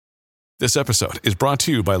This episode is brought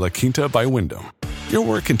to you by La Quinta by Wyndham. Your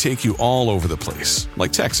work can take you all over the place,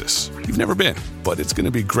 like Texas. You've never been, but it's going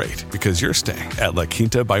to be great because you're staying at La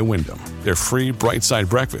Quinta by Wyndham. Their free Bright Side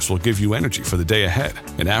breakfast will give you energy for the day ahead.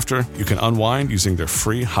 And after, you can unwind using their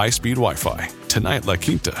free high-speed Wi-Fi. Tonight, La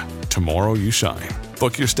Quinta. Tomorrow, you shine.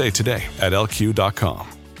 Book your stay today at lq.com.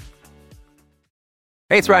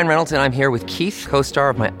 Hey, it's Ryan Reynolds, and I'm here with Keith,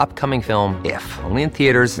 co-star of my upcoming film, If, only in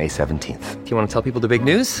theaters May 17th. Do you want to tell people the big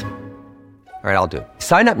news? All right, I'll do it.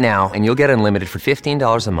 Sign up now and you'll get unlimited for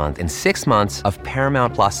 $15 a month and 6 months of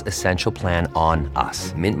Paramount Plus Essential Plan on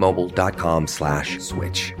us.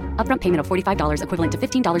 MintMobile.com/switch. Upfront payment of $45 equivalent to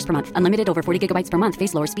 $15 per month. Unlimited over 40 gigabytes per month.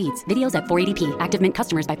 Face lower speeds. Videos at 480p. Active Mint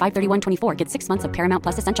customers by 531.24 get 6 months of Paramount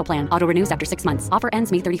Plus Essential Plan. Auto renews after 6 months. Offer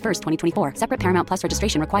ends May 31st, 2024. Separate Paramount Plus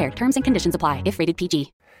registration required. Terms and conditions apply if rated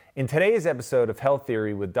PG. In today's episode of Health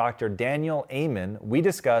Theory with Dr. Daniel Amen, we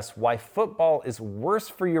discuss why football is worse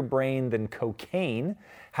for your brain than cocaine,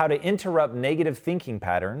 how to interrupt negative thinking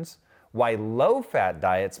patterns, why low-fat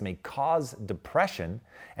diets may cause depression,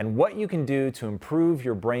 and what you can do to improve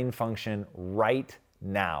your brain function right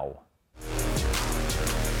now.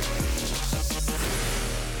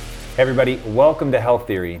 Hey everybody, welcome to Health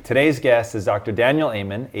Theory. Today's guest is Dr. Daniel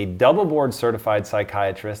Amen, a double board certified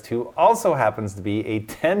psychiatrist who also happens to be a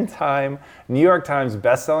 10-time New York Times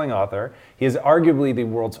bestselling author. He is arguably the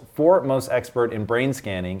world's foremost expert in brain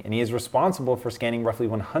scanning, and he is responsible for scanning roughly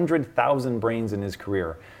 100,000 brains in his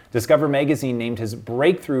career. Discover Magazine named his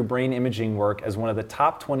breakthrough brain imaging work as one of the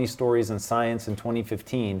top 20 stories in science in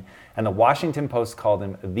 2015, and the Washington Post called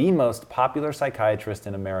him the most popular psychiatrist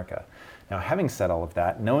in America. Now, having said all of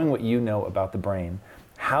that, knowing what you know about the brain,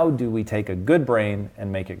 how do we take a good brain and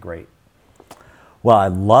make it great? Well, I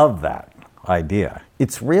love that idea.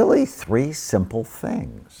 It's really three simple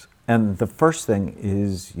things. And the first thing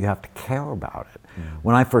is you have to care about it.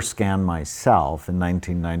 When I first scanned myself in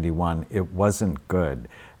 1991, it wasn't good.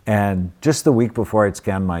 And just the week before, I'd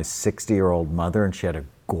scanned my 60-year-old mother, and she had a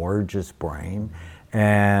gorgeous brain.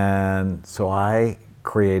 And so I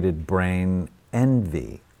created brain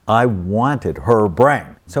envy. I wanted her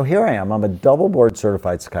brain. So here I am. I'm a double board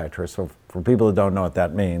certified psychiatrist. So for people who don't know what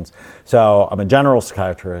that means, so I'm a general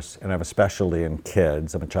psychiatrist and I have a specialty in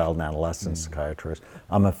kids. I'm a child and adolescent psychiatrist.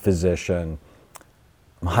 I'm a physician.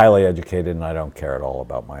 I'm highly educated and I don't care at all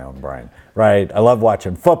about my own brain, right? I love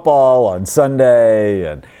watching football on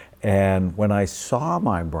Sunday. And when I saw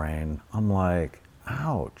my brain, I'm like,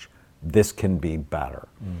 ouch, this can be better.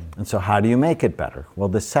 And so how do you make it better? Well,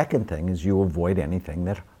 the second thing is you avoid anything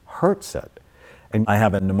that hurts it. And I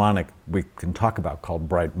have a mnemonic we can talk about called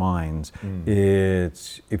Bright Minds.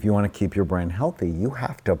 It's, if you want to keep your brain healthy, you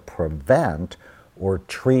have to prevent or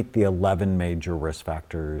treat the 11 major risk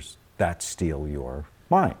factors that steal your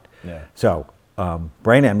mind. So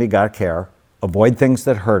brain envy, gotta care, avoid things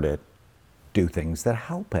that hurt it, do things that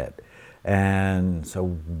help it. And so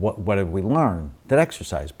what did we learn? That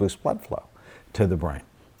exercise boosts blood flow to the brain.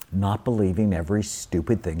 Not believing every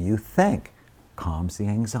stupid thing you think calms the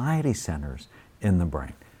anxiety centers in the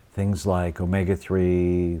brain. Things like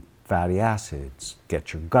omega-3 fatty acids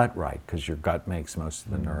get your gut right because your gut makes most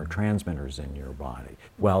of the neurotransmitters in your body.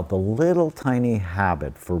 Well, the little tiny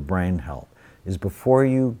habit for brain health is before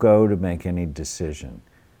you go to make any decision,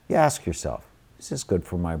 you ask yourself, is this good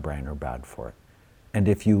for my brain or bad for it? And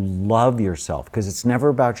if you love yourself, because it's never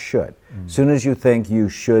about should. As soon as you think you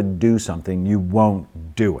should do something, you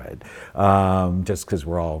won't do it. Just because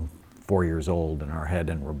we're all 4 years old in our head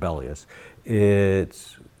and rebellious.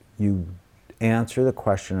 It's, you answer the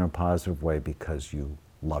question in a positive way because you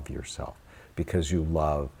love yourself, because you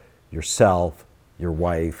love yourself, your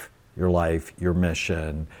wife, your life, your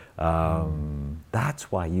mission.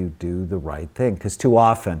 That's why you do the right thing. Because too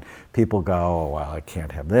often people go, oh, well, I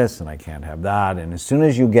can't have this and I can't have that. And as soon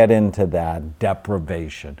as you get into that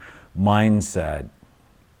deprivation mindset,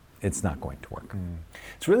 it's not going to work.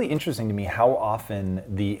 It's really interesting to me how often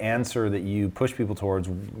the answer that you push people towards,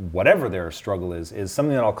 whatever their struggle is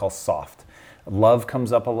something that I'll call soft. Love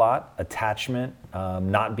comes up a lot, attachment,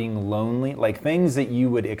 not being lonely, like things that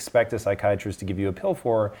you would expect a psychiatrist to give you a pill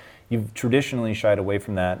for. You've traditionally shied away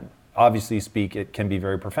from that. Obviously, it can be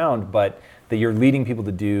very profound, but that you're leading people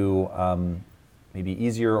to do maybe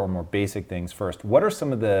easier or more basic things first. What are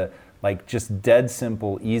some of the just dead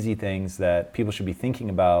simple, easy things that people should be thinking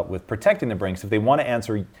about with protecting their brain? Because if they want to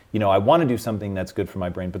answer, I want to do something that's good for my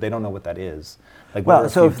brain, but they don't know what that is.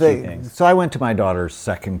 So I went to my daughter's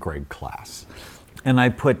second grade class, and I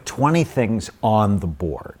put 20 things on the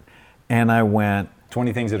board, and I went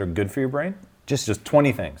 20 things that are good for your brain. Just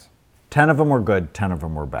 20 things. 10 of them were good, 10 of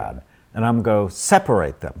them were bad, and I'm go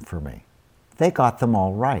separate them for me. they got them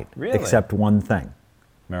all right. Really? Except one thing.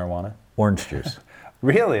 Marijuana? Orange juice.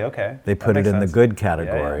 Really? Okay. They put it in the good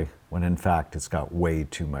category Yeah. when in fact it's got way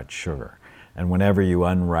too much sugar. And whenever you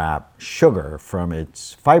unwrap sugar from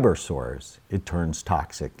its fiber source, it turns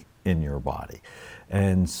toxic in your body.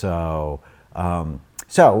 And so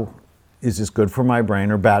is this good for my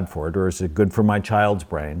brain or bad for it? Or is it good for my child's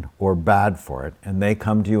brain or bad for it? And they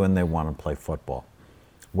come to you and they want to play football.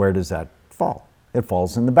 Where does that fall? It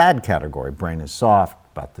falls in the bad category. Brain is soft,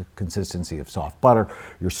 about the consistency of soft butter.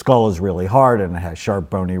 Your skull is really hard and it has sharp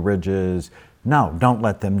bony ridges. No, don't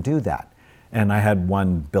let them do that. And I had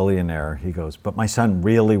one billionaire, he goes, but my son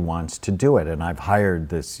really wants to do it. And I've hired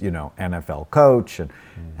this, NFL coach. And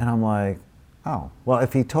I'm like, oh, well,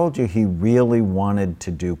 if he told you he really wanted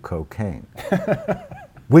to do cocaine,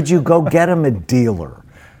 would you go get him a dealer?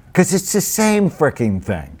 Because it's the same freaking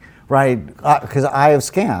thing, right? Because I have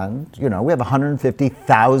scanned, we have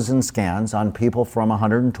 150,000 scans on people from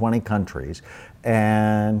 120 countries,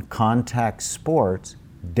 and contact sports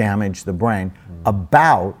damage the brain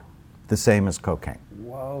about the same as cocaine.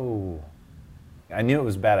 Whoa. I knew it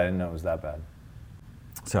was bad. I didn't know it was that bad.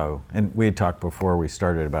 So, and we had talked before we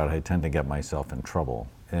started about I tend to get myself in trouble.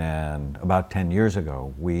 And about 10 years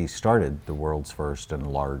ago, we started the world's first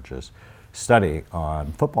and largest study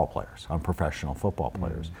on football players, on professional football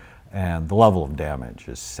players. And the level of damage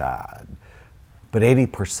is sad. But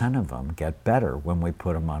 80% of them get better when we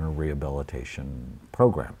put them on a rehabilitation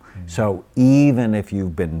program. So even if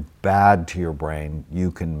you've been bad to your brain,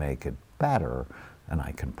 you can make it better, and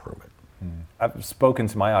I can prove it. I've spoken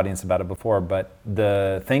to my audience about it before, but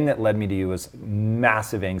the thing that led me to you was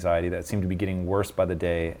massive anxiety that seemed to be getting worse by the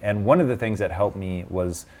day. And one of the things that helped me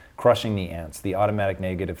was crushing the ants, the automatic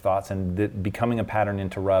negative thoughts, and becoming a pattern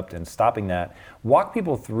interrupt and stopping that. Walk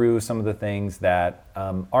people through some of the things that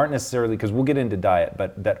aren't necessarily, because we'll get into diet,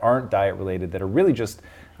 but that aren't diet related, that are really just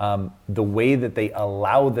the way that they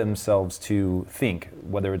allow themselves to think,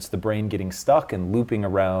 whether it's the brain getting stuck and looping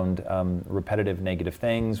around repetitive negative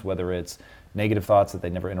things, whether it's negative thoughts that they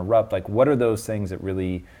never interrupt. Like, what are those things that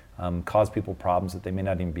really cause people problems that they may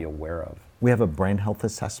not even be aware of? We have a brain health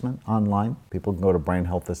assessment online. People can go to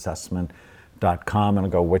brainhealthassessment.com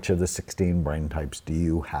and go, which of the 16 brain types do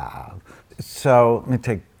you have? So let me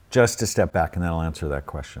take just a step back and then I'll answer that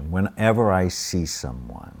question. Whenever I see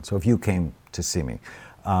someone, so if you came to see me,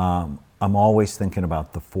 I'm always thinking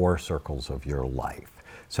about the 4 circles of your life.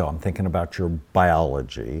 So I'm thinking about your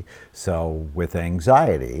biology. So with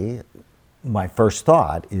anxiety, my first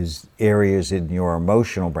thought is areas in your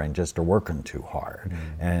emotional brain just are working too hard.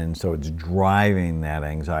 And so it's driving that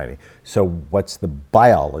anxiety. So what's the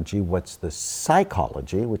biology? What's the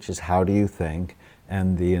psychology, which is how do you think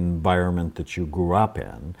and the environment that you grew up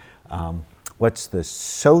in? What's the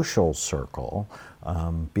social circle?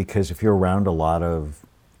 Because if you're around a lot of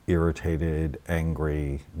irritated,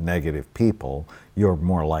 angry, negative people, you're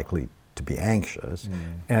more likely to be anxious.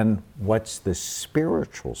 And what's the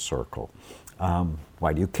spiritual circle?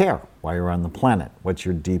 Why do you care? Why you're on the planet? What's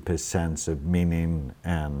your deepest sense of meaning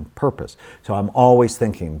and purpose? So I'm always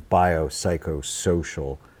thinking bio, psycho,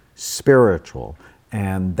 social, spiritual,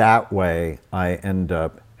 and that way I end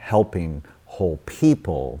up helping whole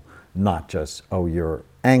people, not just, oh, you're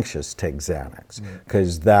anxious, take Xanax,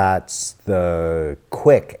 because that's the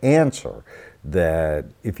quick answer. That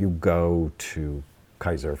if you go to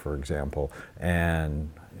Kaiser, for example,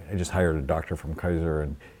 and I just hired a doctor from Kaiser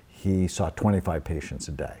and he saw 25 patients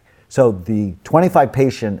a day. So the 25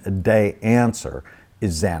 patient a day answer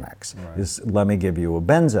is Xanax, is let me give you a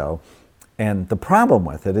benzo. And the problem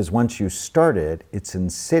with it is once you start it, it's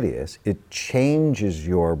insidious. It changes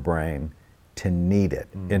your brain to need it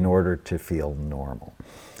in order to feel normal.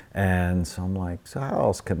 And so I'm like, so how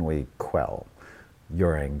else can we quell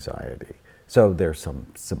your anxiety? So there's some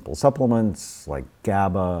simple supplements like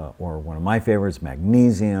GABA, or one of my favorites,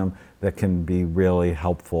 magnesium, that can be really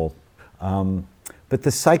helpful. But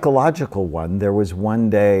the psychological one, there was one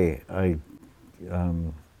day I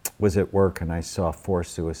was at work and I saw 4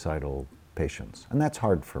 suicidal patients, and that's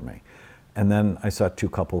hard for me. And then I saw 2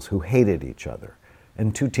 couples who hated each other,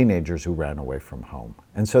 and 2 teenagers who ran away from home.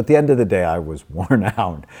 And so at the end of the day, I was worn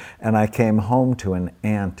out, and I came home to an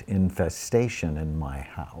ant infestation in my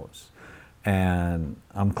house. And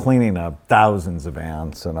I'm cleaning up thousands of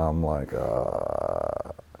ants, and I'm like,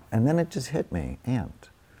 and then it just hit me, ant,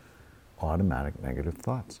 automatic negative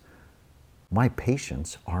thoughts. My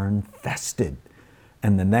patients are infested.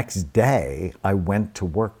 And the next day, I went to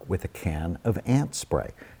work with a can of ant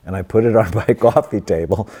spray, and I put it on my coffee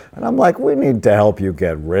table, and I'm like, we need to help you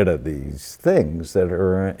get rid of these things that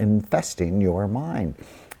are infesting your mind.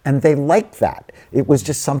 And they liked that. It was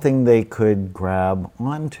just something they could grab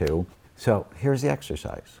onto. So here's the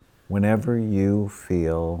exercise. Whenever you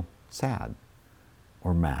feel sad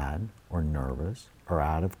or mad or nervous or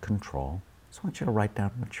out of control, I just want you to write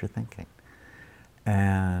down what you're thinking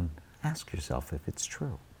and ask yourself if it's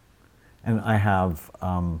true. And I have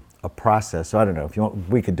a process, so I don't know, if you want,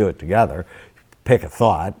 we could do it together. Pick a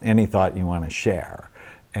thought, any thought you want to share,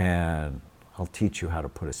 and I'll teach you how to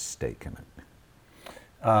put a stake in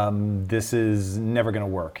it. This is never going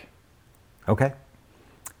to work. Okay?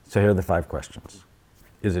 So here are the 5 questions.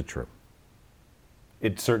 Is it true?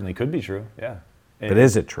 It certainly could be true, yeah. But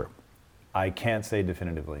is it true? I can't say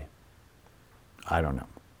definitively. I don't know.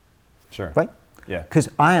 Sure. Right? Yeah. Because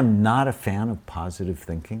I am not a fan of positive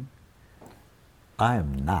thinking. I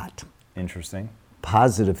am not. Interesting.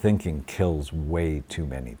 Positive thinking kills way too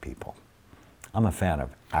many people. I'm a fan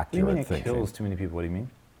of accurate What do you mean it thinking. kills too many people? What do you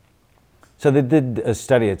mean? So they did a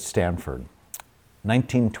study at Stanford,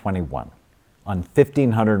 1921, on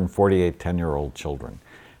 1,548 10-year-old children.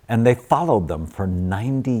 And they followed them for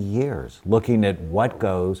 90 years, looking at what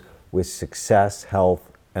goes with success,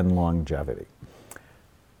 health, and longevity.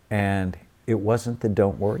 And it wasn't the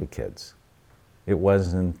don't worry kids. It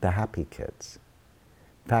wasn't the happy kids.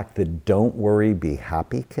 In fact, the don't worry, be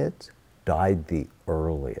happy kids died the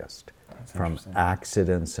earliest from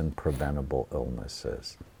accidents and preventable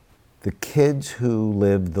illnesses. The kids who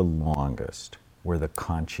lived the longest were the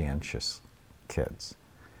conscientious kids.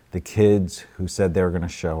 The kids who said they were going to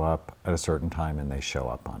show up at a certain time and they show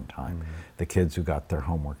up on time. Mm-hmm. The kids who got their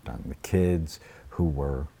homework done. The kids who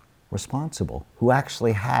were responsible, who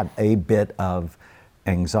actually had a bit of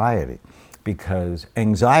anxiety, because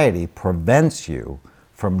anxiety prevents you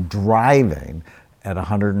from driving at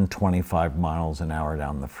 125 miles an hour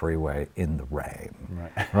down the freeway in the rain,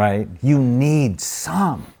 right? You need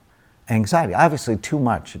some anxiety. Obviously, too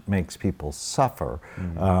much, it makes people suffer.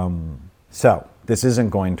 Mm-hmm. So this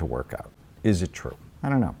isn't going to work out. Is it true? I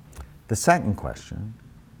don't know. The second question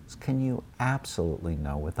is, can you absolutely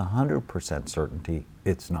know with 100% certainty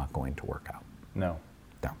it's not going to work out? No.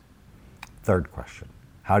 No. Third question,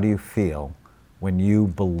 how do you feel when you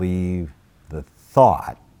believe the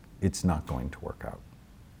thought it's not going to work out?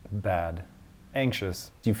 Bad.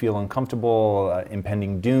 Anxious. Do you feel uncomfortable,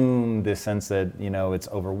 impending doom, this sense that, it's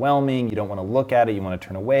overwhelming, you don't want to look at it, you want to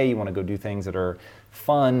turn away, you want to go do things that are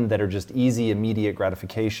fun, that are just easy, immediate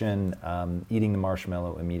gratification, eating the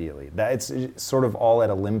marshmallow immediately. It's sort of all at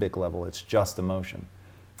a limbic level, it's just emotion.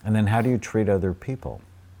 And then how do you treat other people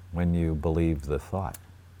when you believe the thought?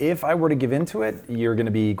 If I were to give into it, you're going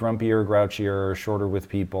to be grumpier, grouchier, shorter with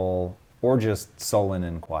people, or just sullen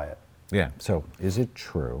and quiet. Yeah, so is it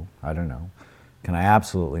true? I don't know. Can I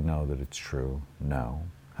absolutely know that it's true? No.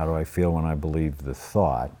 How do I feel when I believe the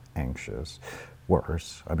thought? Anxious.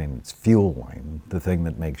 Worse. I mean, it's fueling the thing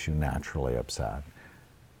that makes you naturally upset.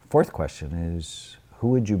 Fourth question is, who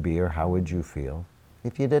would you be or how would you feel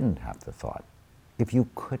if you didn't have the thought? If you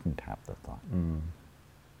couldn't have the thought?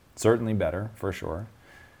 Certainly better, for sure.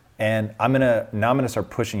 And I'm gonna start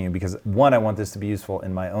pushing you, because 1, I want this to be useful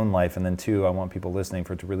in my own life, and then 2, I want people listening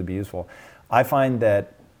for it to really be useful. I find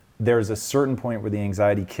that there's a certain point where the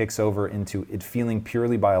anxiety kicks over into it feeling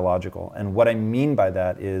purely biological. And what I mean by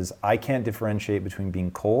that is I can't differentiate between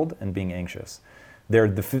being cold and being anxious. They're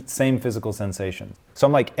the same physical sensation. So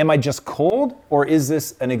I'm like, am I just cold, or is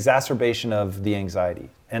this an exacerbation of the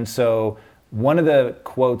anxiety? And so one of the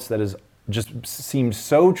quotes that is just seemed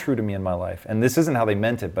so true to me in my life, and this isn't how they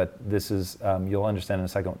meant it, but this is, you'll understand in a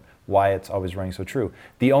second why it's always running so true.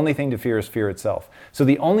 The only thing to fear is fear itself. So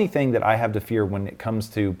the only thing that I have to fear when it comes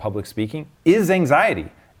to public speaking is anxiety.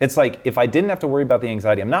 It's like, if I didn't have to worry about the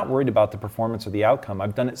anxiety, I'm not worried about the performance or the outcome.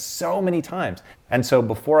 I've done it so many times. And so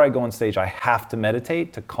before I go on stage, I have to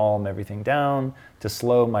meditate to calm everything down, to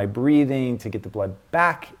slow my breathing, to get the blood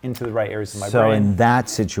back into the right areas of my brain. So in that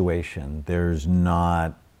situation, there's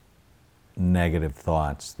not negative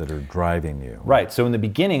thoughts that are driving you. Right. So in the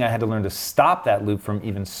beginning, I had to learn to stop that loop from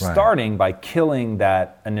even starting by killing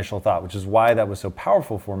that initial thought, which is why that was so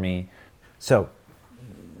powerful for me. So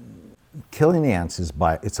killing the ants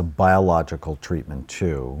it's a biological treatment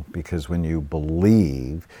too, because when you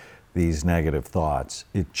believe these negative thoughts,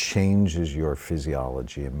 it changes your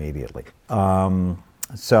physiology immediately.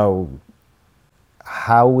 So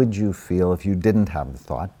how would you feel if you didn't have the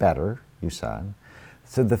thought? Better, you said.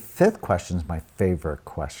 So the fifth question is my favorite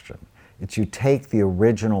question. It's you take the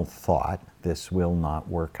original thought, this will not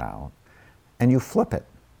work out, and you flip it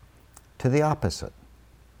to the opposite,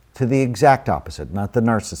 to the exact opposite, not the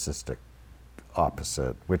narcissistic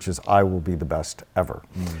opposite, which is I will be the best ever.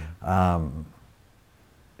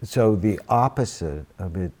 So the opposite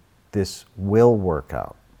of it, this will work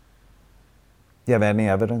out. Do you have any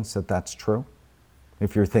evidence that that's true?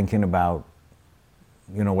 If you're thinking about,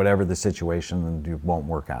 whatever the situation, and it won't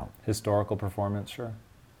work out. Historical performance, sure.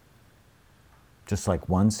 Just like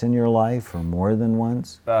once in your life or more than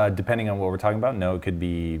once? Depending on what we're talking about, no, it could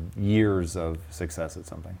be years of success at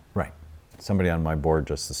something. Right. Somebody on my board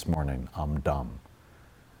just this morning, I'm dumb.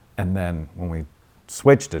 And then when we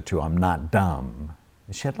switched it to I'm not dumb,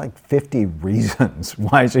 she had like 50 reasons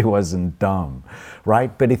why she wasn't dumb,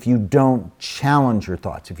 right? But if you don't challenge your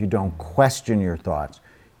thoughts, if you don't question your thoughts,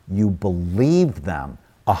 you believe them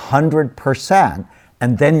 100%,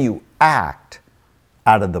 and then you act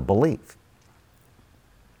out of the belief.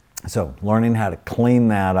 So learning how to clean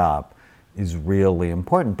that up is really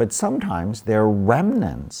important. But sometimes there are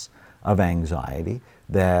remnants of anxiety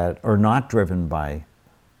that are not driven by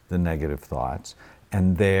the negative thoughts,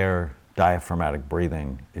 and their diaphragmatic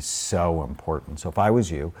breathing is so important. So if I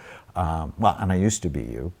was you, and I used to be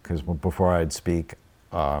you, because before I'd speak,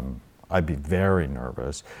 I'd be very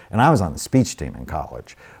nervous. And I was on the speech team in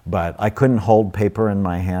college, but I couldn't hold paper in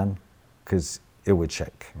my hand because it would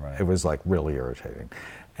shake. Right. It was like really irritating.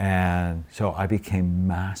 And so I became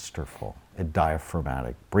masterful at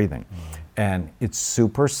diaphragmatic breathing. And it's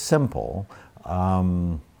super simple.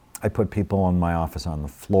 I put people in my office on the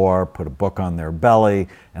floor, put a book on their belly,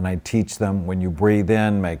 and I teach them, when you breathe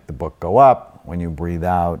in, make the book go up. When you breathe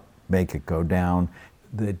out, make it go down.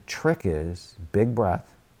 The trick is big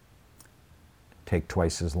breath, take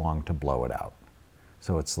twice as long to blow it out.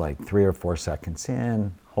 So it's like 3 or 4 seconds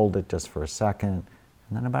in, hold it just for a second,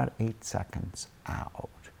 and then about 8 seconds out.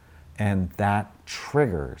 And that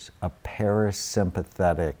triggers a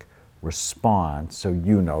parasympathetic response. So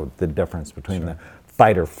you know the difference between the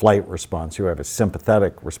fight or flight response. You have a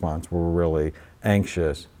sympathetic response where we're really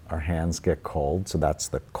anxious, our hands get cold, so that's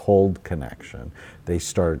the cold connection. They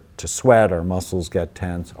start to sweat, our muscles get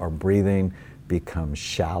tense, our breathing becomes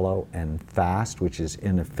shallow and fast, which is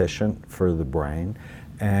inefficient for the brain.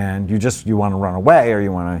 And you want to run away or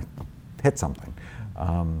you want to hit something.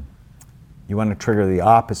 You want to trigger the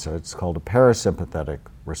opposite. It's called a parasympathetic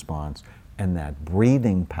response, and that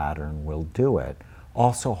breathing pattern will do it.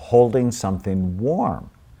 Also, holding something warm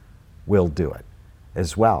will do it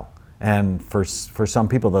as well. And for some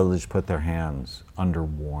people, they'll just put their hands under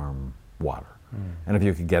warm water. And if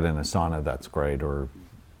you could get in a sauna, that's great, or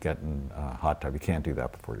get in a hot tub. You can't do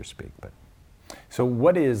that before you speak. But so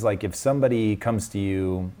what is, like, if somebody comes to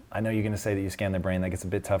you, I know you're going to say that you scan their brain, that gets a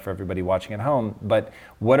bit tough for everybody watching at home, but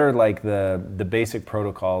what are like the basic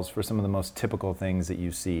protocols for some of the most typical things that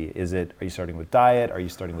you see? Are you starting with diet? Are you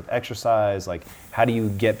starting with exercise? Like, how do you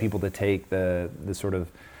get people to take the sort of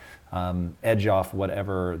edge off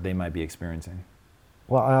whatever they might be experiencing?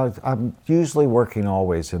 Well, I'm usually working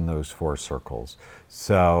always in those 4 circles.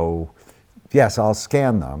 So yes, I'll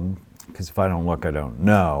scan them, because if I don't look, I don't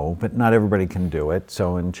know, but not everybody can do it.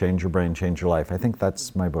 So in Change Your Brain, Change Your Life, I think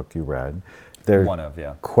that's my book you read. There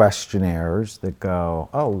are questionnaires that go,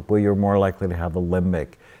 oh, well, you're more likely to have a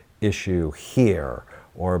limbic issue here,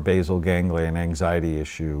 or a basal ganglion anxiety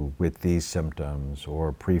issue with these symptoms,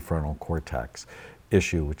 or prefrontal cortex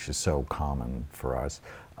issue, which is so common for us.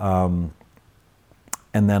 And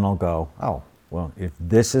then I'll go, oh, well, if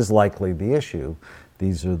this is likely the issue,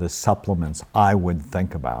 these are the supplements I would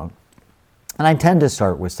think about. And I tend to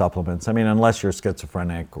start with supplements. I mean, unless you're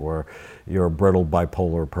schizophrenic or you're a brittle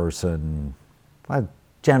bipolar person, I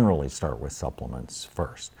generally start with supplements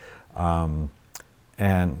first. And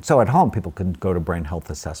so at home, people can go to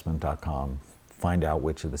brainhealthassessment.com, find out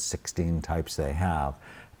which of the 16 types they have,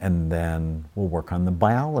 and then we'll work on the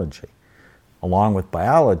biology. Along with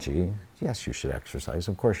biology, yes, you should exercise,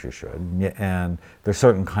 of course you should. And there's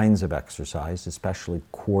certain kinds of exercise, especially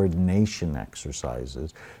coordination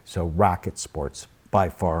exercises. So racket sports, by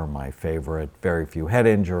far my favorite, very few head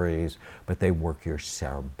injuries, but they work your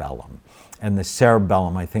cerebellum. And the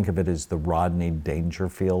cerebellum, I think of it as the Rodney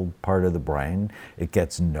Dangerfield part of the brain. It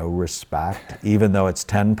gets no respect, even though it's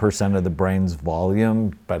 10% of the brain's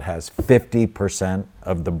volume, but has 50%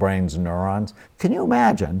 of the brain's neurons. Can you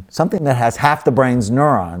imagine something that has half the brain's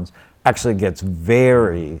neurons actually gets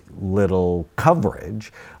very little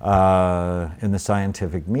coverage in the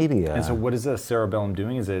scientific media. And so what is the cerebellum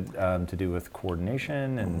doing? Is it to do with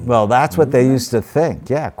coordination? And well, that's what they used to think.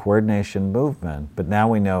 Yeah, coordination, movement. But now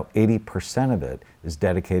we know 80% of it is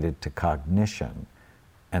dedicated to cognition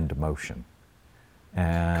and emotion.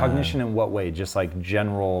 And cognition in what way? Just like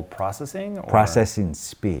general processing? Or? Processing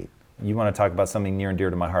speed. You want to talk about something near and dear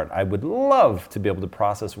to my heart. I would love to be able to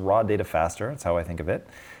process raw data faster. That's how I think of it.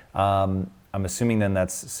 I'm assuming then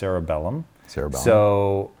that's cerebellum. cerebellum.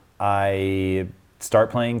 So I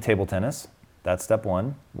start playing table tennis. That's step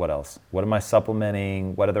one. What else? What am I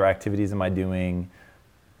supplementing? What other activities am I doing?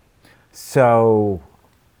 So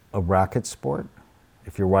a racket sport,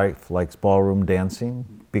 if your wife likes ballroom dancing,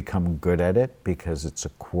 become good at it because it's a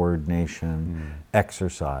coordination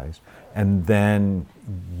exercise. And then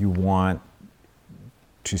you want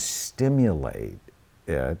to stimulate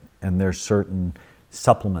it, and there's certain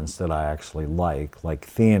supplements that I actually like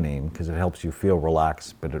theanine, because it helps you feel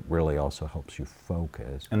relaxed, but it really also helps you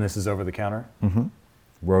focus. And this is over the counter?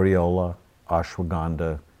 Rhodiola,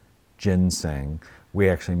 ashwagandha, ginseng. We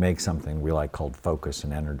actually make something we like called Focus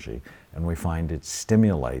and Energy, and we find it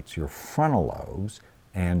stimulates your frontal lobes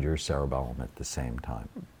and your cerebellum at the same time.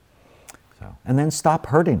 So, and then stop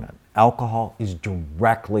hurting it. Alcohol is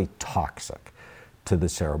directly toxic to the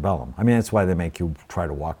cerebellum. I mean, that's why they make you try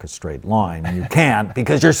to walk a straight line. You can't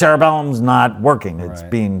because your cerebellum's not working. It's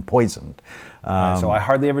being poisoned. So I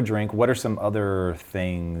hardly ever drink. What are some other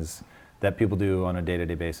things that people do on a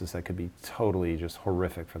day-to-day basis that could be totally just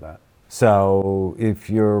horrific for that? So if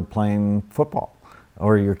you're playing football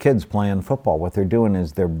or your kid's playing football, what they're doing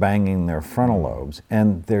is they're banging their frontal lobes.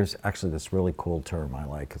 And there's actually this really cool term I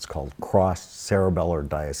like. It's called cross-cerebellar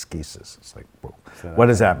diaschisis. It's like, whoa. What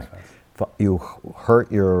does that mean? If you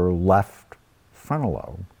hurt your left frontal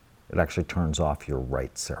lobe, it actually turns off your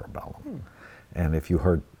right cerebellum. And if you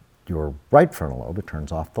hurt your right frontal lobe, it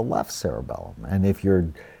turns off the left cerebellum. And if you're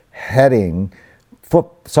heading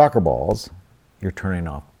soccer balls, you're turning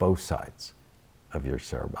off both sides of your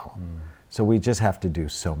cerebellum. So we just have to do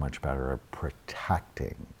so much better at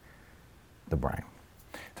protecting the brain.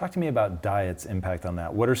 Talk to me about diet's impact on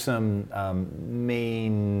that. What are some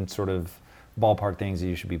main sort of ballpark things that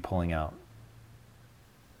you should be pulling out?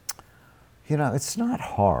 You know, it's not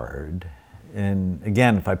hard. And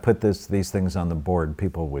again, if I put these things on the board,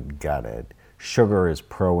 people would get it. Sugar is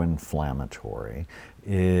pro-inflammatory.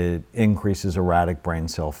 It increases erratic brain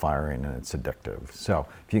cell firing, and it's addictive. So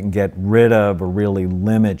if you can get rid of or really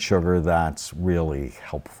limit sugar, that's really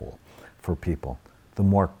helpful for people. The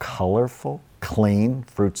more colorful, clean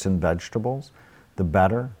fruits and vegetables, the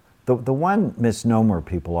better. The one misnomer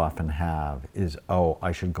people often have is, oh,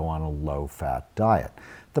 I should go on a low-fat diet.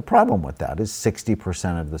 The problem with that is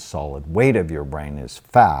 60% of the solid weight of your brain is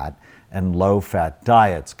fat, and low-fat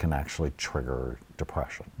diets can actually trigger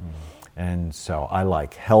depression. And so I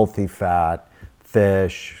like healthy fat,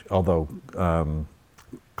 fish, although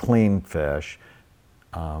clean fish.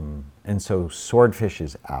 And so swordfish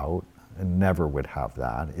is out. I never would have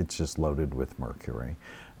that. It's just loaded with mercury.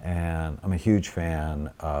 And I'm a huge fan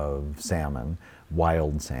of salmon,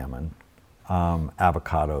 wild salmon,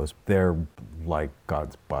 avocados. They're like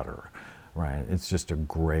God's butter, right? It's just a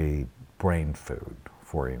great brain food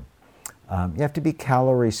for you. You have to be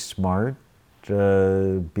calorie smart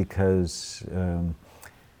because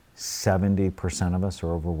 70% of us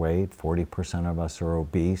are overweight, 40% of us are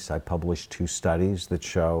obese. I published 2 studies that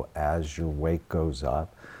show as your weight goes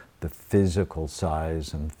up, the physical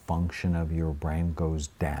size and function of your brain goes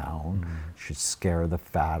down. Should scare the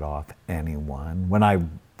fat off anyone. When I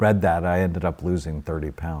read that, I ended up losing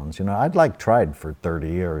 30 pounds. You know, I'd tried for 30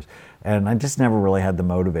 years, and I just never really had the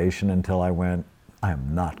motivation until I went, I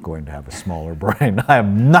am not going to have a smaller brain. I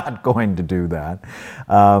am not going to do that.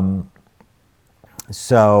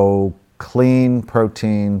 So clean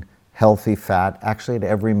protein, healthy fat, actually at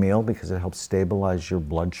every meal, because it helps stabilize your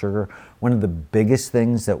blood sugar. One of the biggest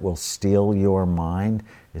things that will steal your mind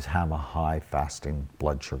is have a high fasting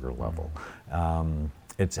blood sugar level.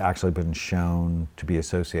 It's actually been shown to be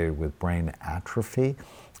associated with brain atrophy,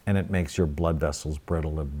 and it makes your blood vessels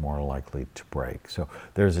brittle and more likely to break. So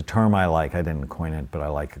there's a term I like, I didn't coin it, but I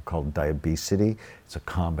like it, called diabesity. It's a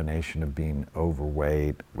combination of being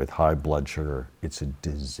overweight with high blood sugar. It's a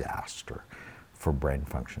disaster for brain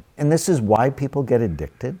function. And this is why people get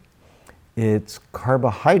addicted. It's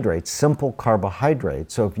carbohydrates, simple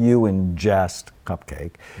carbohydrates. So if you ingest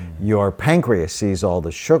cupcake, your pancreas sees all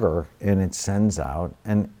the sugar and it sends out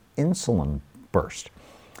an insulin burst.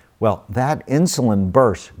 Well, that insulin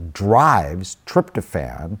burst drives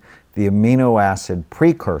tryptophan, the amino acid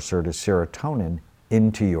precursor to serotonin,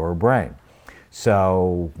 into your brain.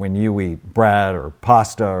 So when you eat bread or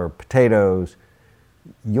pasta or potatoes,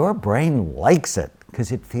 your brain likes it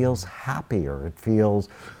because it feels happier, it feels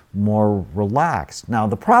more relaxed. Now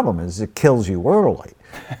the problem is it kills you early.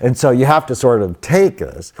 And so you have to sort of take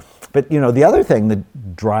this. But you know, the other thing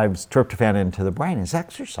that drives tryptophan into the brain is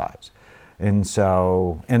exercise. And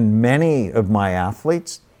so, and many of my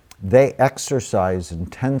athletes, they exercise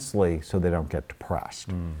intensely so they don't get depressed.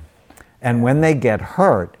 And when they get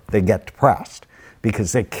hurt, they get depressed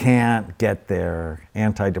because they can't get their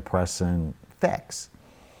antidepressant fix.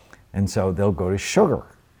 And so they'll go to sugar,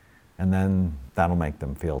 and then that'll make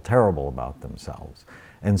them feel terrible about themselves.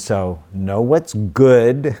 And so know what's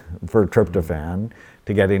good for tryptophan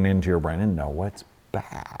to getting into your brain, and know what's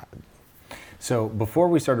bad. So before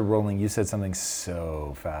we started rolling, you said something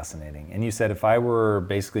so fascinating. And you said if I were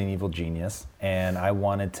basically an evil genius and I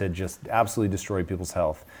wanted to just absolutely destroy people's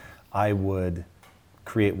health, I would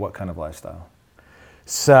create what kind of lifestyle?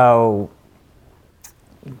 So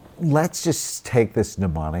let's just take this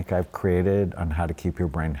mnemonic I've created on how to keep your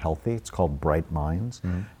brain healthy. It's called Bright Minds.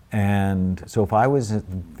 Mm-hmm. And so if I was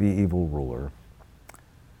the evil ruler,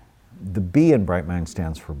 the B in Bright Minds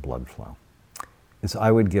stands for blood flow. Is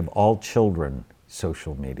I would give all children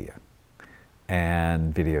social media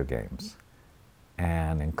and video games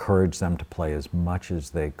and encourage them to play as much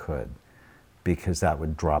as they could, because that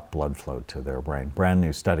would drop blood flow to their brain. Brand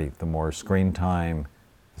new study, the more screen time,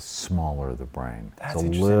 the smaller the brain. That's it's a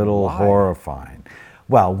interesting. little Why? Horrifying.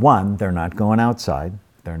 Well, one, they're not going outside.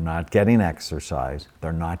 They're not getting exercise.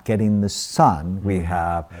 They're not getting the sun. We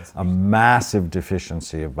have a massive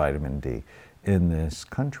deficiency of vitamin D in this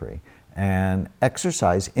country. And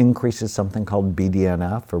exercise increases something called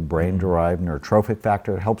BDNF, or brain-derived neurotrophic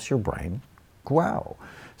factor. It helps your brain grow.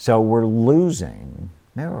 So we're losing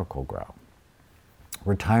Miracle-Gro.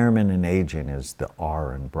 Retirement and aging is the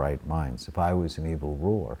R in Bright Minds. If I was an evil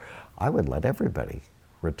ruler, I would let everybody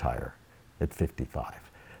retire at 55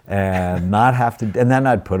 and not have to, and then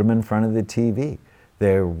I'd put them in front of the TV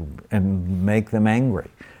there and make them angry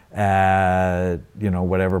at,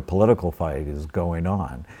 whatever political fight is going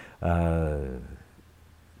on.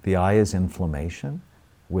 The I is inflammation,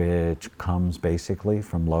 which comes basically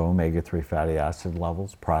from low omega-3 fatty acid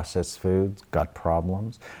levels, processed foods, gut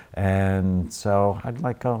problems. And so I'd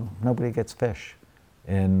like, nobody gets fish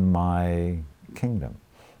in my kingdom.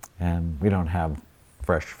 And we don't have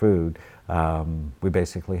fresh food. We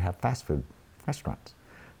basically have fast food restaurants.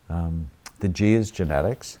 The G is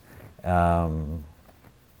genetics.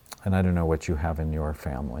 And I don't know what you have in your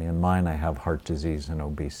family. In mine, I have heart disease and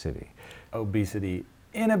obesity. Obesity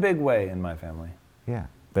in a big way in my family. Yeah,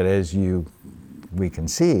 but as we can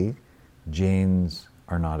see, genes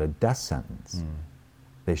are not a death sentence.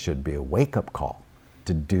 They should be a wake-up call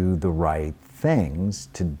to do the right things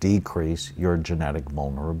to decrease your genetic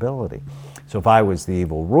vulnerability. So if I was the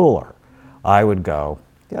evil ruler, I would go,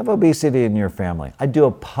 you have obesity in your family. I'd do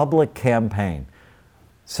a public campaign.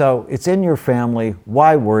 So it's in your family,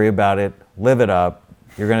 why worry about it? Live it up,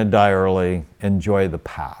 you're gonna die early, enjoy the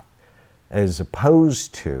path. As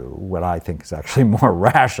opposed to what I think is actually more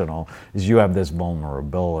rational, is you have this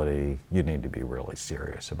vulnerability, you need to be really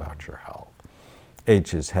serious about your health.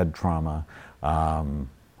 H is head trauma.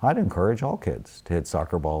 I'd encourage all kids to hit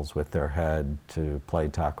soccer balls with their head, to play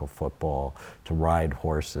tackle football, to ride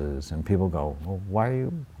horses. And people go, well, why are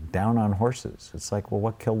you down on horses? It's like, well,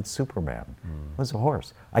 what killed Superman? It was a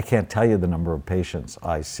horse. I can't tell you the number of patients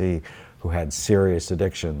I see who had serious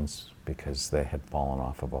addictions because they had fallen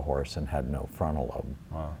off of a horse and had no frontal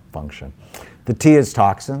lobe function. The T is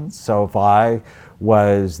toxins. So if I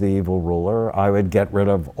was the evil ruler, I would get rid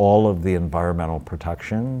of all of the environmental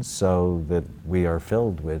protection so that we are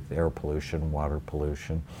filled with air pollution, water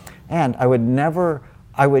pollution. And I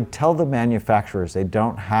would tell the manufacturers they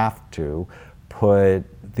don't have to put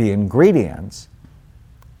the ingredients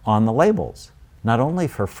on the labels, not only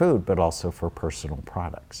for food, but also for personal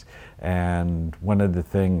products. And one of the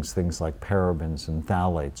things like parabens and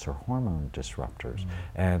phthalates are hormone disruptors.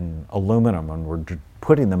 And aluminum, when we're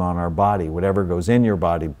putting them on our body, whatever goes in your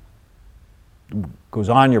body, goes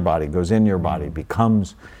on your body, goes in your body,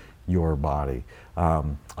 becomes your body.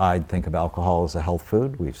 I'd think of alcohol as a health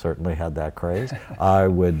food. We've certainly had that craze. I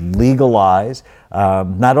would legalize,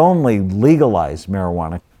 not only legalize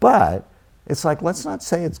marijuana, but it's like, let's not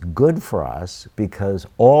say it's good for us, because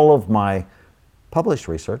all of my published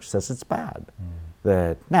research says it's bad.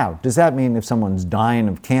 Now, does that mean if someone's dying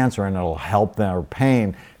of cancer and it'll help their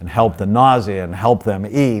pain and help the nausea and help them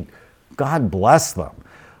eat, God bless them,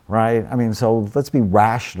 right? I mean, so let's be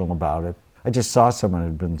rational about it. I just saw someone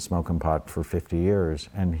who'd been smoking pot for 50 years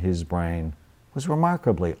and his brain was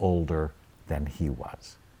remarkably older than he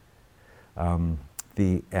was.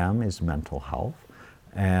 The M is mental health.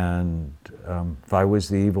 And if I was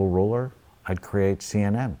the evil ruler, I'd create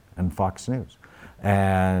CNN and Fox News.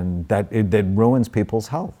 And that ruins people's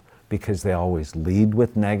health because they always lead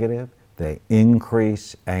with negative. They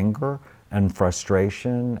increase anger and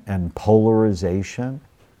frustration and polarization.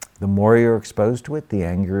 The more you're exposed to it, the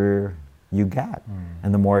angrier you get,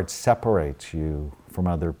 and the more it separates you from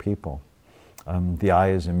other people. The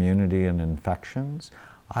I is immunity and infections.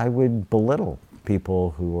 I would belittle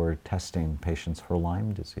people who are testing patients for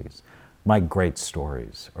Lyme disease. My great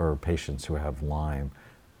stories are patients who have Lyme.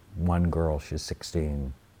 One girl, she's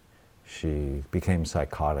 16, she became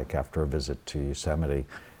psychotic after a visit to Yosemite,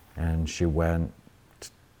 and she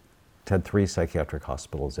had 3 psychiatric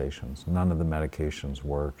hospitalizations. None of the medications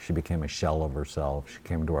worked. She became a shell of herself. She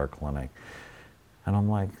came to our clinic. And I'm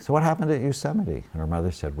like, so what happened at Yosemite? And her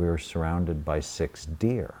mother said, we were surrounded by 6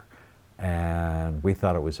 deer. And we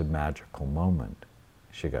thought it was a magical moment.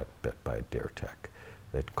 She got bit by a deer tick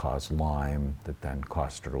that caused Lyme, that then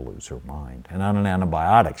caused her to lose her mind. And on an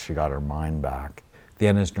antibiotic, she got her mind back. The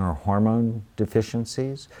N is neurohormone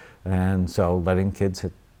deficiencies. And so letting kids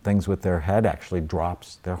hit things with their head actually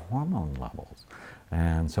drops their hormone levels.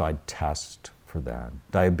 And so I'd test for that.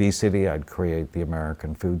 Diabesity, I'd create the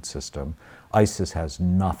American food system. ISIS has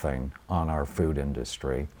nothing on our food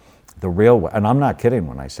industry. And I'm not kidding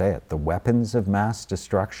when I say it, the weapons of mass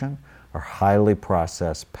destruction are highly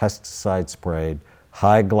processed, pesticide sprayed,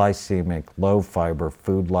 high glycemic, low fiber,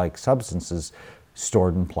 food-like substances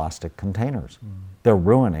stored in plastic containers. They're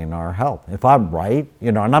ruining our health. If I'm right,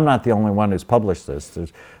 and I'm not the only one who's published this,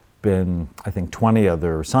 there's been, I think, 20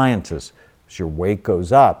 other scientists. As your weight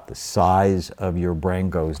goes up, the size of your brain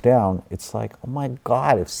goes down. It's like, oh my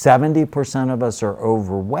God, if 70% of us are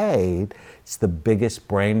overweight, it's the biggest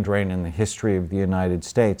brain drain in the history of the United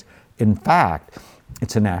States. In fact,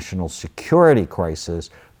 it's a national security crisis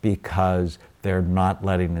because they're not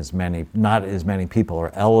as many people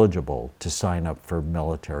are eligible to sign up for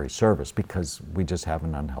military service because we just have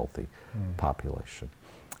an unhealthy population.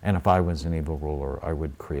 And if I was an evil ruler, I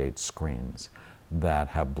would create screens that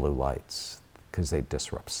have blue lights because they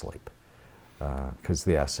disrupt sleep, because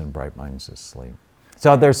the S in Bright Minds is sleep.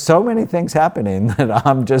 So there's so many things happening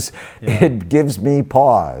that it gives me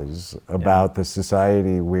pause about the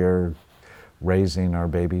society we're raising our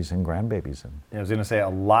babies and grandbabies in. I was going to say, a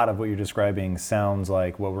lot of what you're describing sounds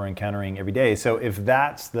like what we're encountering every day. So if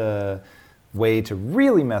that's the way to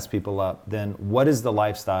really mess people up, then what is the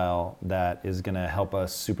lifestyle that is going to help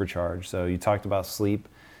us supercharge? So you talked about sleep.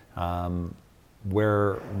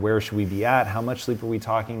 Where should we be at? How much sleep are we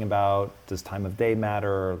talking about? Does time of day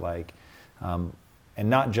matter? And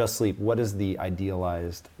not just sleep, what is the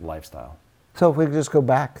idealized lifestyle? So if we just go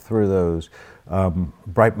back through those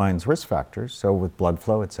Bright Minds risk factors, so with blood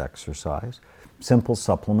flow, it's exercise. Simple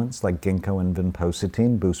supplements like ginkgo and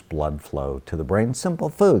vinpocetine boost blood flow to the brain. Simple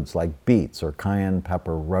foods like beets or cayenne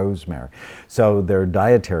pepper, rosemary. So there are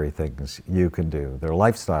dietary things you can do. There are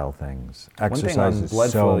lifestyle things. Exercise One thing on blood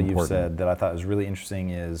is so flow important. you've said that I thought was really interesting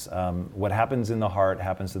is what happens in the heart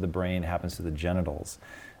happens to the brain, happens to the genitals.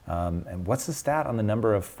 And what's the stat on the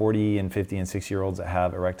number of 40 and 50 and 60-year-olds that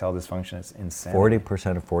have erectile dysfunction? It's insane.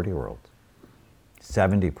 40% of 40-year-olds.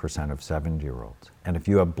 70% of 70-year-olds. And if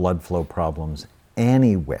you have blood flow problems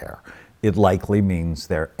anywhere, it likely means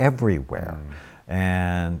they're everywhere.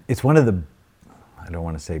 And it's one of the, I don't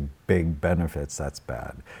want to say big benefits, that's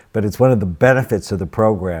bad, but it's one of the benefits of the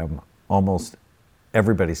program. Almost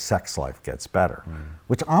everybody's sex life gets better,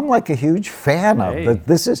 which I'm like a huge fan of. But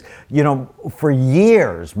this is, for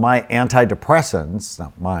years, my antidepressants,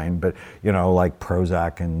 not mine, but, like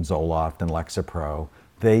Prozac and Zoloft and Lexapro,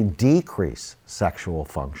 they decrease sexual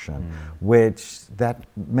function, which that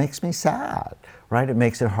makes me sad, right? It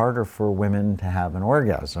makes it harder for women to have an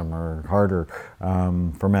orgasm or harder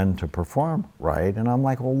for men to perform, right? And I'm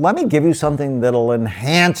like, well, let me give you something that'll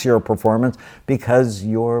enhance your performance because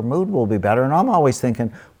your mood will be better. And I'm always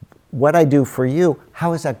thinking, what I do for you,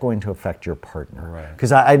 how is that going to affect your partner?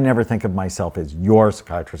 Because I never think of myself as your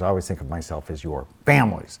psychiatrist. I always think of myself as your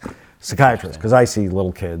family's psychiatrist because I see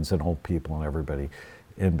little kids and old people and everybody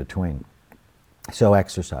in between. So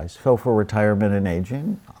exercise. So for retirement and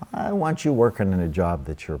aging, I want you working in a job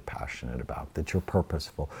that you're passionate about, that you're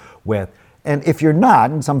purposeful with. And if you're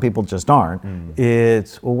not, and some people just aren't,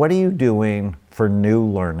 it's, well, what are you doing for new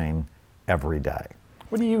learning every day?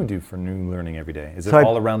 What do you do for new learning every day? Is it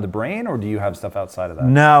all around the brain, or do you have stuff outside of that?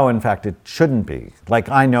 No, in fact, it shouldn't be. Like,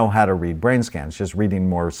 I know how to read brain scans. Just reading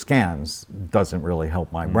more scans doesn't really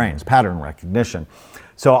help my brain. It's pattern recognition.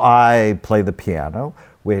 So I play the piano,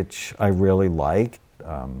 which I really like.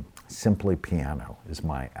 Simply Piano is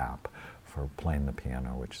my app for playing the piano,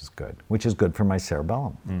 which is good for my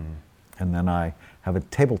cerebellum. And then I have a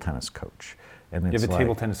table tennis coach. And it's you have a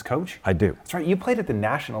table tennis coach? I do. That's right. You played at the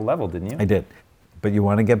national level, didn't you? I did. But you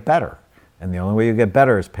want to get better. And the only way you get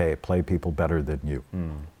better is play people better than you.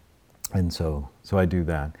 And so I do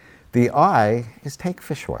that. The I is take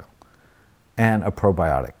fish oil and a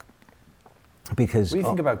probiotic. Because What do you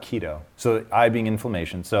think about keto? So I being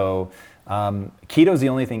inflammation. So keto is the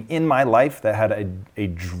only thing in my life that had a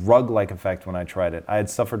drug-like effect when I tried it. I had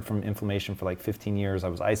suffered from inflammation for like 15 years. I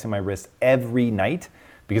was icing my wrists every night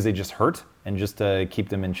because they just hurt and just to keep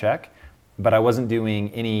them in check. But I wasn't doing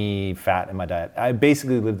any fat in my diet. I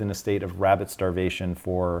basically lived in a state of rabbit starvation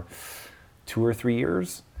for 2 or 3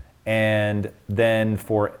 years. And then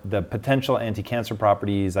for the potential anti-cancer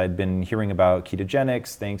properties, I'd been hearing about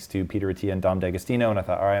ketogenics thanks to Peter Attia and Dom D'Agostino, and I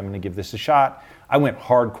thought, all right, I'm going to give this a shot. I went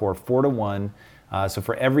hardcore, 4-to-1. So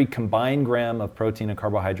for every combined gram of protein and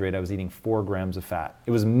carbohydrate, I was eating 4 grams of fat.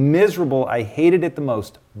 It was miserable. I hated it the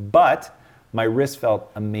most, but my wrist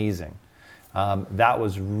felt amazing. That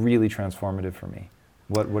was really transformative for me.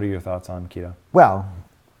 What are your thoughts on keto? Well,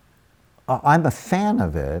 I'm a fan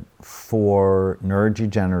of it for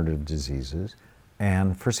neurodegenerative diseases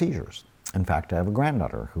and for seizures. In fact, I have a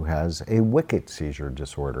granddaughter who has a wicked seizure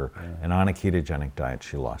disorder, and on a ketogenic diet,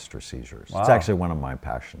 she lost her seizures. Wow. It's actually one of my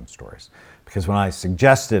passion stories, because when I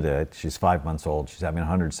suggested it, she's 5 months old, she's having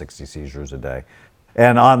 160 seizures a day,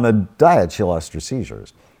 and on the diet, she lost her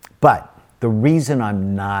seizures. But the reason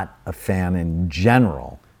I'm not a fan in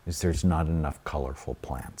general is there's not enough colorful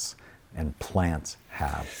plants. And plants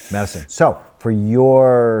have medicine. So for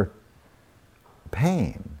your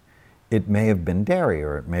pain, it may have been dairy,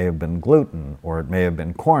 or it may have been gluten, or it may have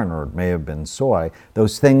been corn, or it may have been soy.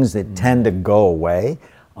 Those things that tend to go away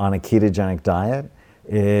on a ketogenic diet,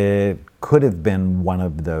 it could have been one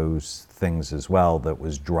of those things as well that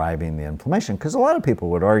was driving the inflammation. Because a lot of people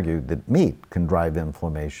would argue that meat can drive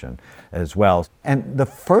inflammation as well. And the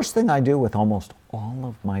first thing I do with almost all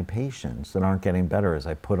of my patients that aren't getting better is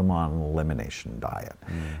I put them on an elimination diet.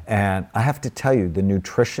 And I have to tell you, the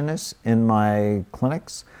nutritionists in my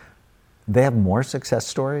clinics, they have more success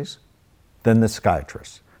stories than the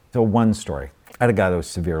psychiatrists. So one story, I had a guy that was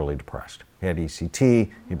severely depressed. He had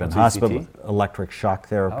ECT, he'd been hospitalized, electric shock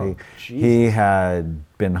therapy. Oh, he had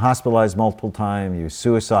been hospitalized multiple times, he was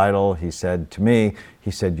suicidal. He said to me,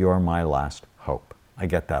 "You're my last hope." I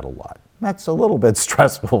get that a lot. That's a little bit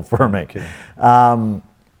stressful for me. Okay. And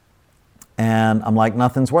I'm like,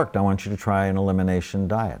 "Nothing's worked. I want you to try an elimination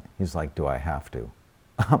diet." He's like, "Do I have to?"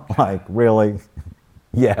 I'm like, "Really?"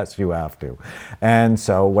 Yes, you have to. And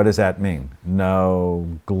so what does that mean? No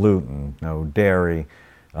gluten, no dairy,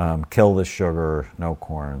 kill the sugar, no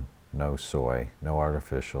corn, no soy, no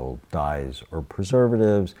artificial dyes or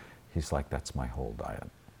preservatives. He's like, "That's my whole diet,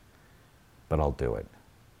 but I'll do it."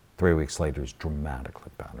 3 weeks later, he's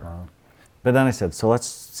dramatically better. Wow. But then I said, "So let's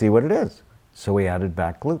see what it is." So we added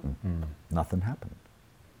back gluten. Nothing happened.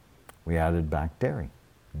 We added back dairy.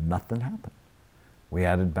 Nothing happened. We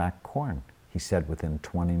added back corn. He said within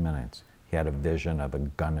 20 minutes, he had a vision of a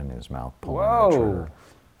gun in his mouth pulling the trigger.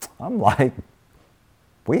 I'm like,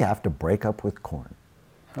 we have to break up with corn.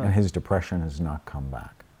 And his depression has not come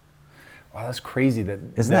back. Wow, that's crazy.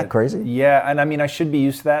 Isn't that crazy? Yeah, and I mean, I should be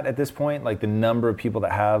used to that at this point, like the number of people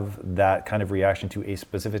that have that kind of reaction to a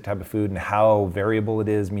specific type of food and how variable it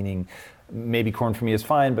is, meaning maybe corn for me is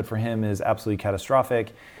fine, but for him is absolutely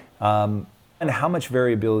catastrophic. And how much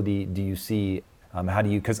variability do you see?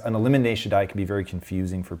 Because an elimination diet can be very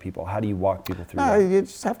confusing for people. How do you walk people through that? You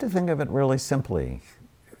just have to think of it really simply.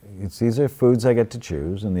 These are foods I get to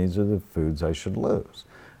choose, and these are the foods I should lose.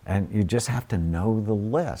 And you just have to know the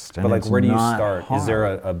list. And but like, where do you not start? hard. Is there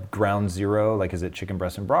a ground zero? Like, is it chicken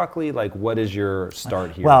breast and broccoli? Like, what is your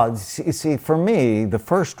start here? Well, see, for me, the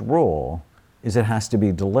first rule is it has to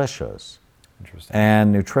be delicious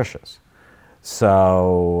and nutritious.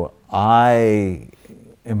 So I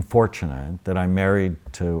am fortunate that I'm married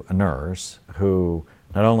to a nurse who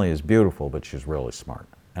not only is beautiful, but she's really smart.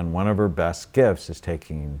 And one of her best gifts is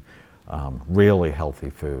taking really healthy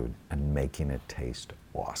food and making it taste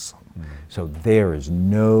awesome. So there is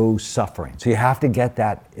no suffering. So you have to get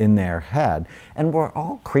that in their head. And we're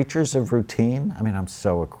all creatures of routine. I mean, I'm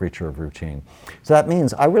so a creature of routine. So that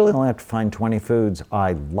means I really only have to find 20 foods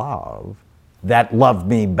I love that love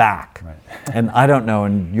me back. Right. And I don't know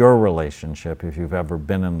in your relationship if you've ever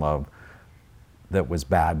been in love that was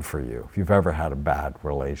bad for you, if you've ever had a bad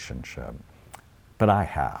relationship. But I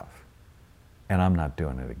have. And I'm not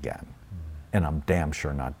doing it again. And I'm damn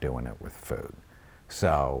sure not doing it with food.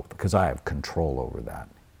 So, because I have control over that.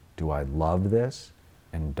 Do I love this?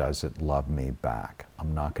 And does it love me back?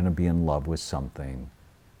 I'm not going to be in love with something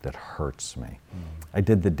that hurts me. I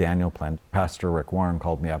did the Daniel Plan. Pastor Rick Warren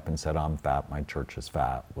called me up and said, "I'm fat, my church is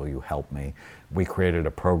fat, will you help me?" We created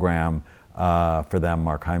a program for them,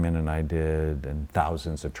 Mark Hyman and I did, and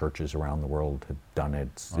thousands of churches around the world have done it.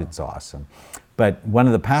 It's awesome. But one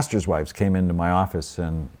of the pastor's wives came into my office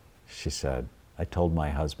and she said, I told my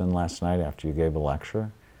husband last night after you gave a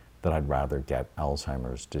lecture that I'd rather get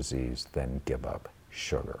Alzheimer's disease than give up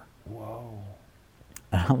sugar. Whoa.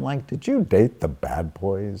 And I'm like, did you date the bad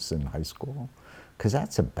boys in high school? Because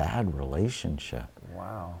that's a bad relationship.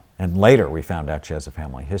 Wow. And later we found out she has a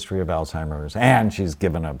family history of Alzheimer's and she's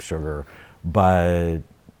given up sugar. But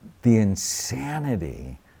the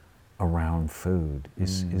insanity around food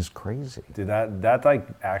is crazy. Dude, that like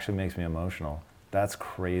actually makes me emotional. That's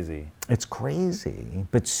crazy. It's crazy.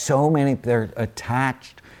 But so many, they're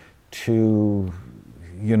attached to,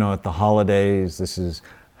 you know, at the holidays, this is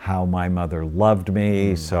how my mother loved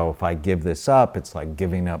me, so if I give this up, it's like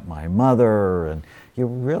giving up my mother. And you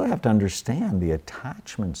really have to understand the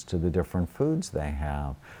attachments to the different foods they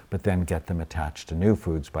have, but then get them attached to new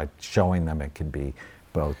foods by showing them it can be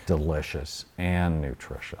both delicious and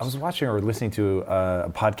nutritious. I was watching or listening to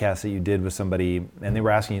a podcast that you did with somebody, and they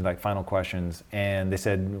were asking you like final questions, and they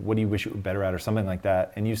said, what do you wish you were better at, or something like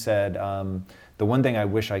that. And you said, the one thing I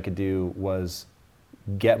wish I could do was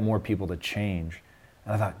get more people to change.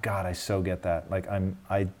 And I thought, God, I so get that. Like,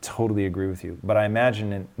 I totally agree with you. But I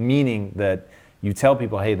imagine it meaning that you tell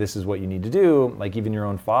people, hey, this is what you need to do. Like, even your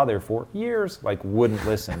own father for years, like, wouldn't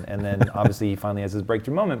listen. And then obviously he finally has his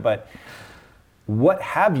breakthrough moment. But what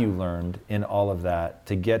have you learned in all of that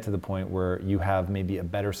to get to the point where you have maybe a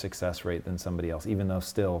better success rate than somebody else, even though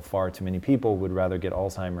still far too many people would rather get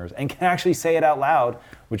Alzheimer's and can actually say it out loud,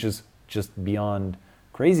 which is just beyond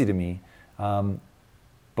crazy to me.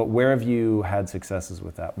 But where have you had successes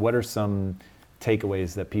with that? What are some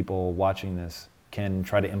takeaways that people watching this can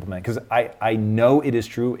try to implement? Because I know it is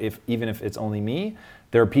true, even if it's only me,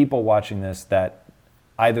 there are people watching this that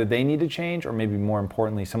either they need to change, or maybe more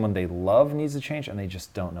importantly, someone they love needs to change, and they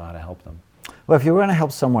just don't know how to help them. Well, if you're going to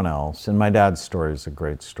help someone else, and my dad's story is a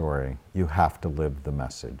great story, you have to live the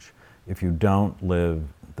message. If you don't live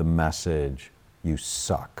the message, you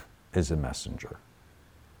suck as a messenger.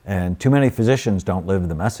 And too many physicians don't live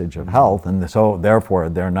the message of health, and so therefore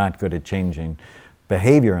they're not good at changing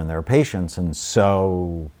behavior in their patients, and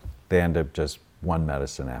so they end up just one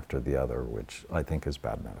medicine after the other, which I think is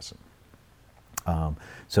bad medicine.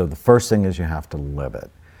 So the first thing is you have to live it.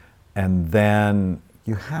 And then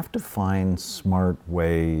you have to find smart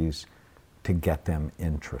ways to get them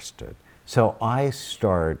interested. So I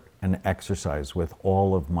start an exercise with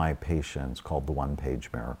all of my patients called the one-page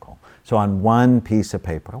miracle. So on one piece of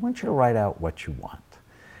paper, I want you to write out what you want.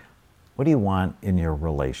 What do you want in your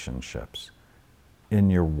relationships, in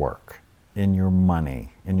your work, in your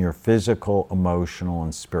money, in your physical, emotional,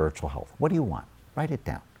 and spiritual health? What do you want? Write it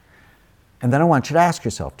down. And then I want you to ask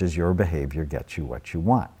yourself, does your behavior get you what you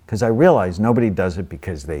want? Because I realize nobody does it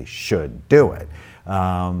because they should do it.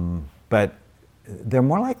 But they're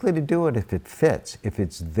more likely to do it if it fits, if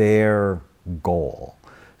it's their goal.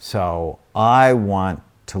 So I want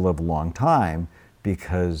to live a long time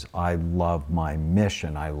because I love my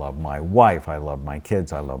mission, I love my wife, I love my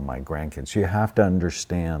kids, I love my grandkids. So you have to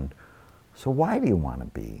understand, so why do you want to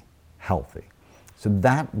be healthy? So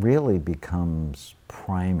that really becomes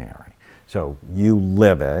primary. So you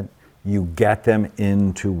live it, you get them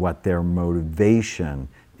into what their motivation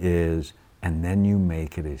is, and then you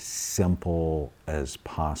make it as simple as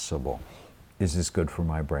possible. Is this good for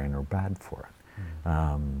my brain or bad for it?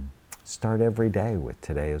 Start every day with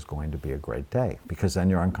today is going to be a great day, because then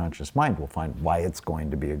your unconscious mind will find why it's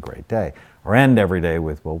going to be a great day. Or end every day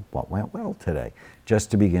with, well, what went well today?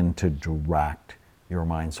 Just to begin to direct your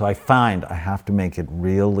mind. So I find I have to make it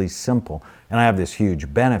really simple. And I have this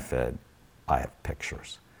huge benefit. I have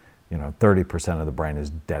pictures. 30% of the brain is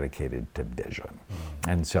dedicated to vision.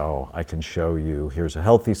 And so I can show you, here's a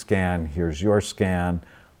healthy scan, here's your scan.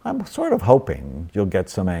 I'm sort of hoping you'll get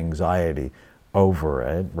some anxiety over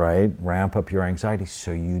it, right? Ramp up your anxiety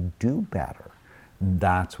so you do better.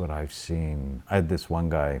 That's what I've seen. I had this one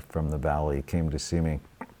guy from the Valley came to see me,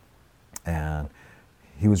 and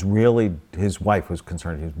his wife was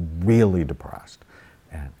concerned, he was really depressed,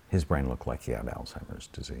 and his brain looked like he had Alzheimer's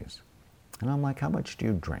disease. And I'm like, how much do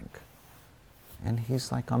you drink? And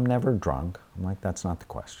he's like, I'm never drunk. I'm like, that's not the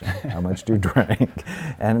question. How much do you drink?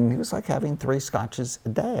 And he was like having 3 scotches a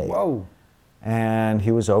day. Whoa. And he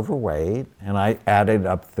was overweight, and I added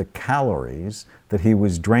up the calories that he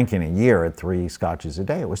was drinking a year at 3 scotches a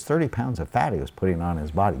day. It was 30 pounds of fat he was putting on his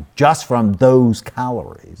body just from those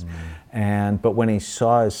calories. But when he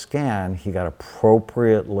saw his scan, he got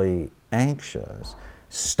appropriately anxious,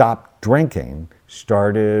 stopped drinking,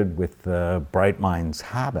 started with the Bright Minds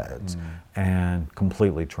habits, and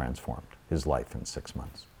completely transformed his life in 6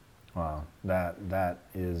 months. Wow, that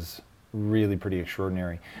is Really pretty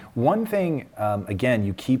extraordinary. One thing, again,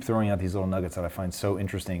 you keep throwing out these little nuggets that I find so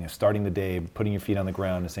interesting, starting the day, putting your feet on the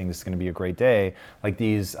ground and saying this is going to be a great day, like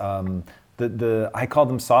these, I call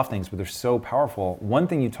them soft things, but they're so powerful. One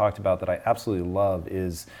thing you talked about that I absolutely love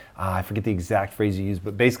is, I forget the exact phrase you used,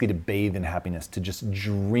 but basically to bathe in happiness, to just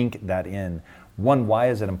drink that in. One, why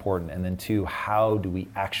is that important? And then two, how do we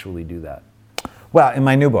actually do that? Well, in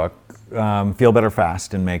my new book, Feel Better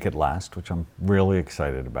Fast and Make It Last, which I'm really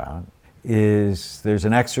excited about, there's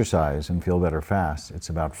an exercise in Feel Better Fast. It's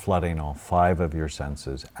about flooding all 5 of your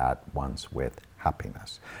senses at once with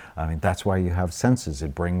happiness. I mean, that's why you have senses.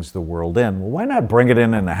 It brings the world in. Well, why not bring it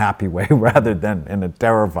in a happy way rather than in a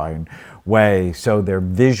terrifying way? So they're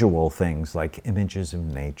visual things like images of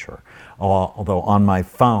nature. Although on my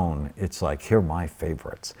phone, it's like, here are my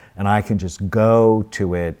favorites. And I can just go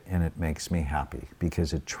to it and it makes me happy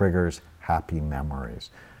because it triggers happy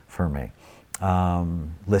memories for me.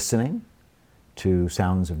 Listening to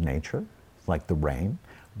sounds of nature, like the rain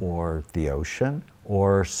or the ocean,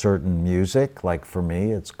 or certain music, like for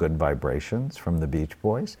me, it's Good Vibrations from the Beach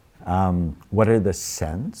Boys. What are the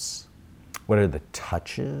scents? What are the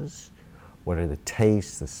touches? What are the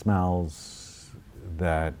tastes, the smells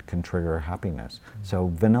that can trigger happiness?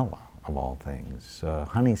 So vanilla, of all things,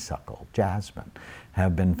 honeysuckle, jasmine,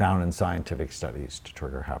 have been found in scientific studies to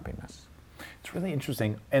trigger happiness. It's really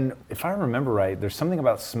interesting. And if I remember right, there's something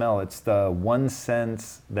about smell. It's the one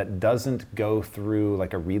sense that doesn't go through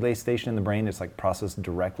like a relay station in the brain. It's like processed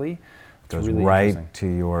directly. It goes really right to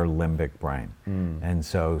your limbic brain. And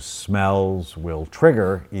so smells will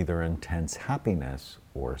trigger either intense happiness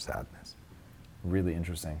or sadness. Really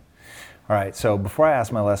interesting. All right, so before I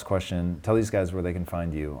ask my last question, tell these guys where they can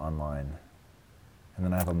find you online. And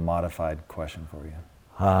then I have a modified question for you.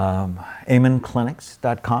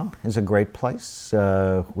 AmenClinics.com is a great place.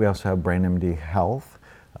 We also have BrainMD Health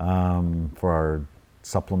for our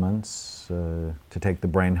supplements to take the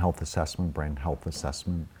brain health assessment,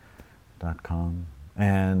 brainhealthassessment.com.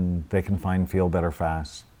 And they can find Feel Better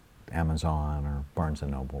Fast, Amazon or Barnes &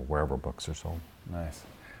 Noble, wherever books are sold. Nice.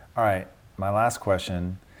 All right, my last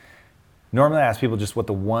question. Normally I ask people just what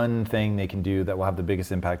the one thing they can do that will have the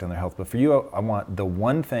biggest impact on their health. But for you, I want the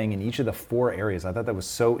one thing in each of the 4 areas. I thought that was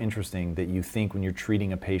so interesting that you think when you're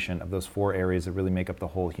treating a patient of those 4 areas that really make up the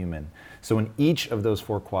whole human. So in each of those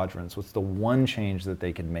 4 quadrants, what's the one change that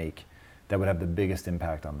they could make that would have the biggest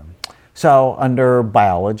impact on them? So under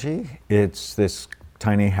biology, it's this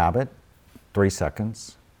tiny habit, 3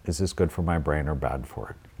 seconds. Is this good for my brain or bad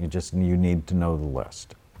for it? You need to know the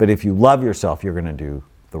list. But if you love yourself, you're going to do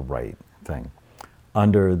the right thing.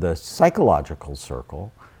 Under the psychological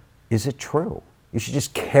circle, is it true? You should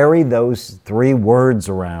just carry those 3 words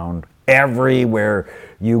around everywhere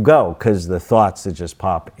you go, because the thoughts that just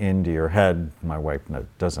pop into your head, my wife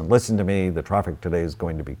doesn't listen to me, the traffic today is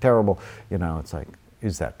going to be terrible, it's like,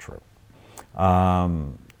 is that true?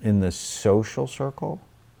 In the social circle,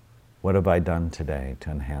 what have I done today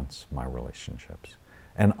to enhance my relationships?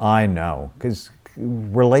 And I know, because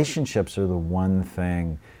relationships are the one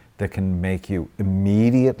thing that can make you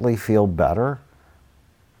immediately feel better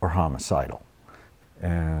or homicidal.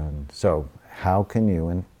 And so how can you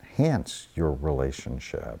enhance your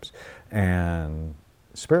relationships? And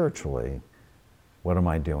spiritually, what am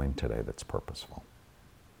I doing today that's purposeful?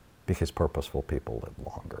 Because purposeful people live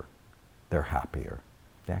longer. They're happier.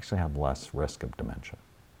 They actually have less risk of dementia.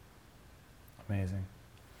 Amazing.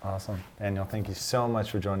 Awesome. Daniel, thank you so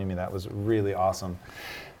much for joining me. That was really awesome.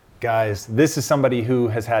 Guys, this is somebody who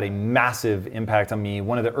has had a massive impact on me.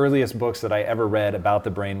 One of the earliest books that I ever read about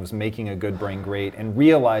the brain was Making a Good Brain Great, and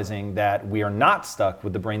realizing that we are not stuck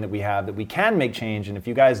with the brain that we have, that we can make change. And if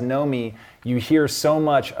you guys know me, you hear so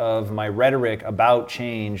much of my rhetoric about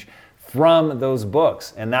change from those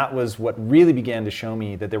books. And that was what really began to show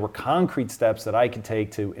me that there were concrete steps that I could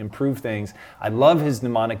take to improve things. I love his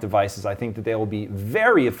mnemonic devices. I think that they will be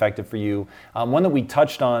very effective for you. One that we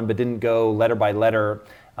touched on but didn't go letter by letter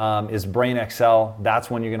is Brain Excel. That's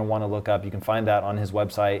one you're going to want to look up. You can find that on his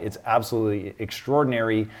website. It's absolutely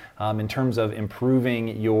extraordinary in terms of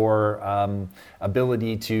improving your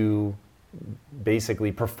ability to basically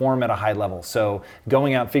perform at a high level. So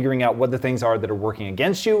going out, figuring out what the things are that are working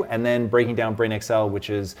against you, and then breaking down Brain Excel, which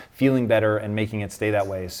is feeling better and making it stay that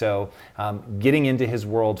way. So getting into his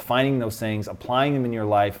world, finding those things, applying them in your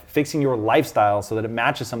life, fixing your lifestyle so that it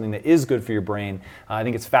matches something that is good for your brain. I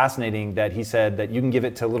think it's fascinating that he said that you can give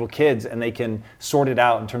it to little kids and they can sort it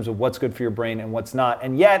out in terms of what's good for your brain and what's not.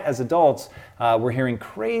 And yet, as adults, we're hearing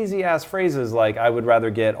crazy ass phrases like, I would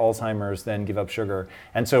rather get Alzheimer's than give up sugar.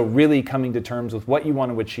 And so really coming to terms with what you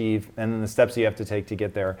want to achieve and then the steps you have to take to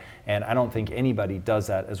get there. And I don't think anybody does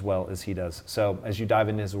that as well as he does. So as you dive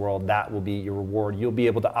into his world, that will be your reward. You'll be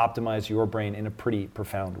able to optimize your brain in a pretty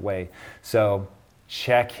profound way. So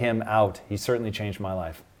check him out. He certainly changed my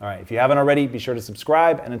life. All right, if you haven't already, be sure to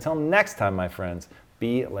subscribe. And until next time, my friends,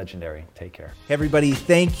 be legendary. Take care. Hey everybody,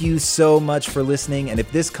 thank you so much for listening. And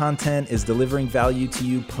if this content is delivering value to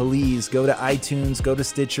you, please go to iTunes, go to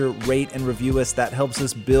Stitcher, rate and review us. That helps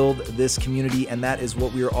us build this community. And that is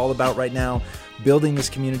what we are all about right now. Building this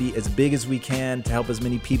community as big as we can to help as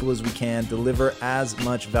many people as we can, deliver as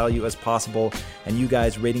much value as possible. And you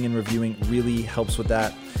guys rating and reviewing really helps with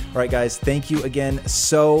that. All right, guys, thank you again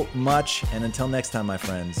so much. And until next time, my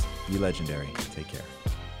friends, be legendary. Take care.